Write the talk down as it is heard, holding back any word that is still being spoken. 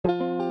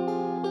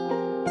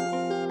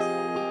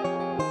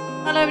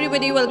Hello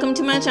everybody, welcome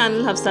to my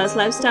channel Hafsa's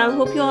Lifestyle.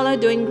 Hope you all are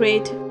doing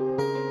great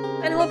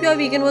and hope your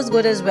weekend was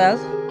good as well.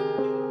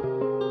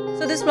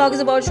 So this vlog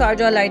is about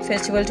Sharjah Light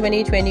Festival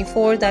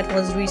 2024 that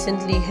was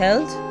recently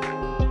held,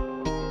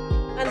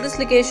 and this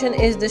location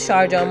is the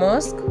Sharjah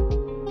Mosque.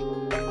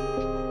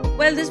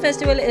 Well, this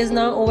festival is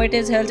now over. It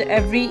is held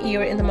every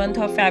year in the month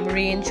of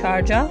February in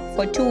Sharjah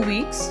for 2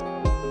 weeks.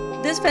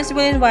 This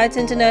festival invites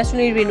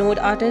internationally renowned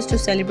artists to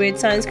celebrate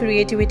science,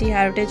 creativity,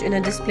 heritage in a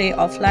display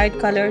of light,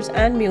 colors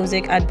and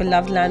music at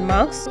beloved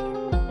landmarks.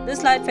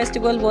 This light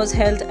festival was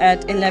held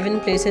at 11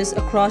 places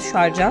across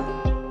Sharjah.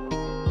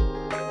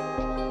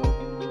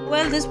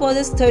 Well, this was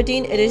its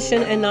 13th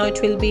edition and now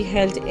it will be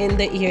held in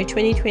the year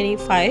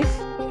 2025.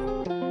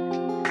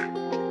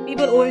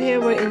 People over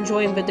here were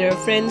enjoying with their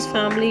friends,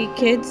 family,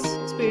 kids,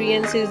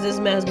 experiences this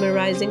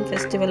mesmerizing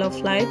festival of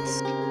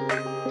lights.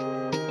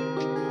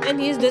 And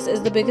yes, this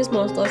is the biggest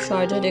mosque of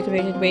Sharjah,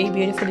 decorated very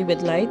beautifully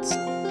with lights.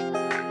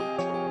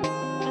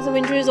 As the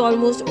winter is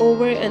almost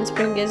over and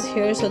spring is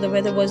here, so the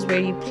weather was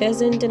very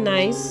pleasant and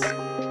nice.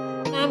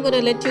 Now I'm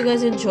gonna let you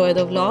guys enjoy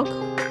the vlog.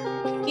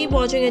 Keep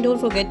watching and don't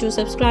forget to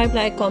subscribe,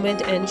 like,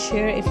 comment and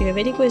share. If you have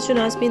any question,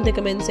 ask me in the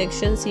comment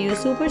section. See you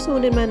super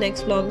soon in my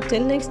next vlog.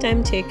 Till next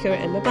time, take care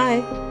and bye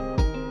bye.